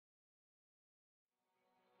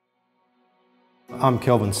I'm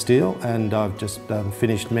Kelvin Steele, and I've just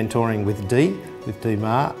finished mentoring with Dee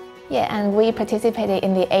Ma. Yeah, and we participated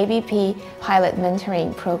in the ABP pilot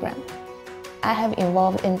mentoring program. I have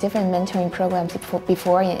involved in different mentoring programs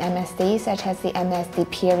before in MSD, such as the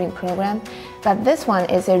MSD peering program, but this one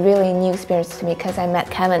is a really new experience to me because I met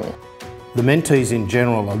Kelvin. The mentees in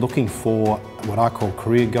general are looking for what I call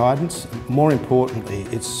career guidance. More importantly,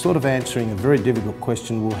 it's sort of answering a very difficult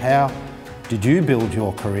question: well, how did you build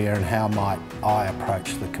your career and how might I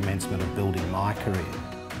approach the commencement of building my career?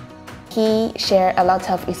 He shared a lot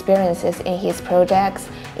of experiences in his projects,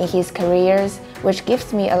 in his careers, which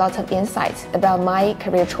gives me a lot of insights about my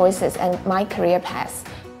career choices and my career path.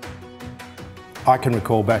 I can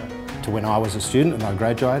recall back to when I was a student and I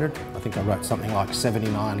graduated. I think I wrote something like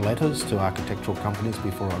 79 letters to architectural companies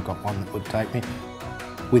before I got one that would take me.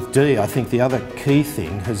 With Dee, I think the other key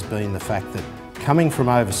thing has been the fact that coming from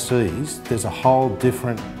overseas, there's a whole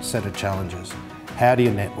different set of challenges. How do you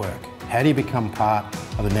network? How do you become part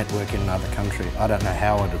of a network in another country? I don't know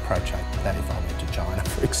how I'd approach that if I went to China,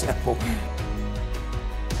 for example.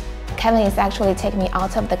 Kelvin is actually taking me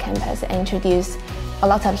out of the campus and introduce a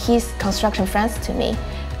lot of his construction friends to me.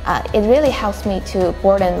 It really helps me to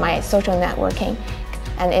broaden my social networking,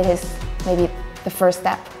 and it is maybe the first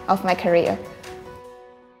step of my career.